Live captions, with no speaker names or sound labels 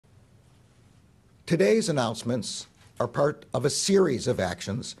Today's announcements are part of a series of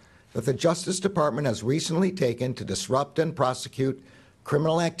actions that the Justice Department has recently taken to disrupt and prosecute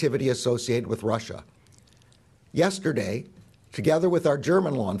criminal activity associated with Russia. Yesterday, together with our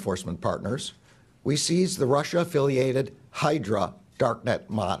German law enforcement partners, we seized the Russia-affiliated Hydra darknet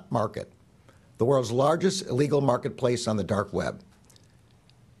market, the world's largest illegal marketplace on the dark web.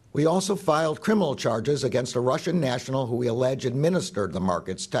 We also filed criminal charges against a Russian national who we allege administered the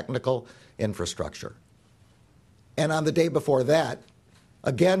market's technical infrastructure. And on the day before that,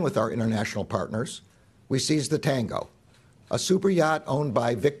 again with our international partners, we seized the Tango, a super yacht owned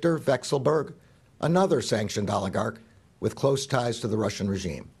by Viktor Vekselberg, another sanctioned oligarch with close ties to the Russian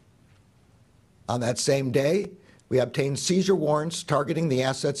regime. On that same day, we obtained seizure warrants targeting the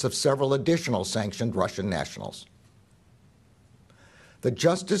assets of several additional sanctioned Russian nationals. The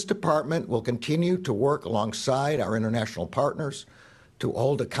Justice Department will continue to work alongside our international partners to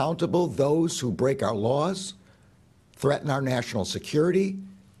hold accountable those who break our laws, threaten our national security,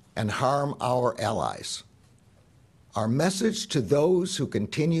 and harm our allies. Our message to those who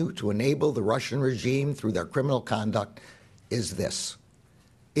continue to enable the Russian regime through their criminal conduct is this: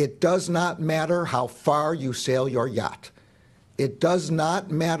 it does not matter how far you sail your yacht. It does not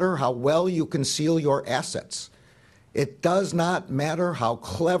matter how well you conceal your assets. It does not matter how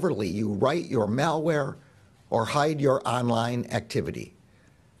cleverly you write your malware or hide your online activity.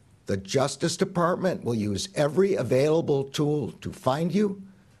 The Justice Department will use every available tool to find you,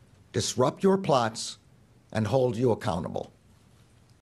 disrupt your plots, and hold you accountable.